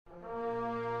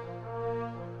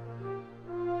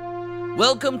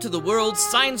Welcome to the world's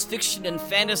science fiction and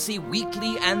fantasy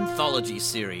weekly anthology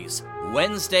series,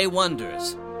 Wednesday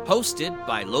Wonders, hosted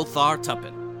by Lothar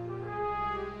Tuppen.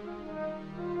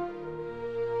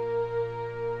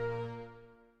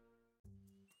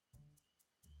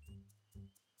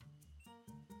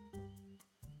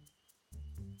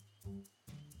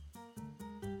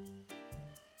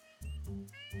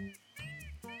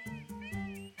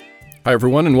 Hi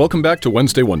everyone, and welcome back to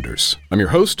Wednesday Wonders. I'm your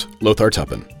host, Lothar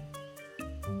Tuppen.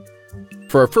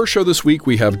 For our first show this week,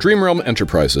 we have Dreamrealm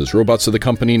Enterprises, Robots of the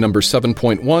Company number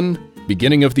 7.1,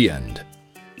 Beginning of the End.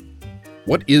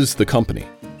 What is the company?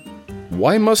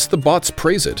 Why must the bots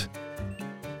praise it?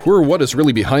 Who or what is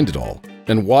really behind it all?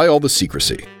 And why all the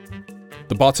secrecy?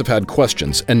 The bots have had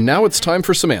questions, and now it's time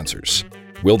for some answers.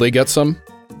 Will they get some?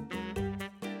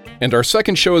 And our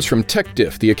second show is from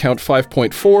TechDiff, the account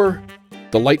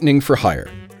 5.4, The Lightning for Hire.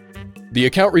 The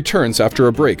account returns after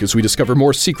a break as we discover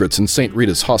more secrets in St.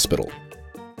 Rita's Hospital.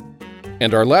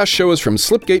 And our last show is from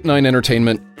Slipgate 9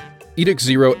 Entertainment, Edict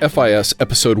Zero FIS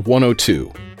Episode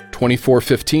 102,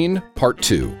 2415, Part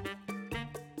 2.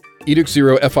 Edict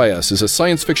Zero FIS is a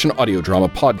science fiction audio drama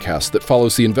podcast that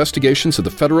follows the investigations of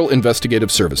the Federal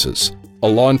Investigative Services, a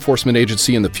law enforcement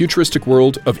agency in the futuristic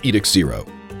world of Edict Zero.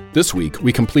 This week,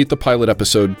 we complete the pilot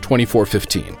episode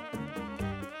 2415.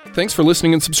 Thanks for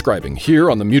listening and subscribing here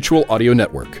on the Mutual Audio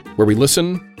Network, where we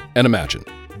listen and imagine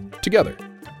together.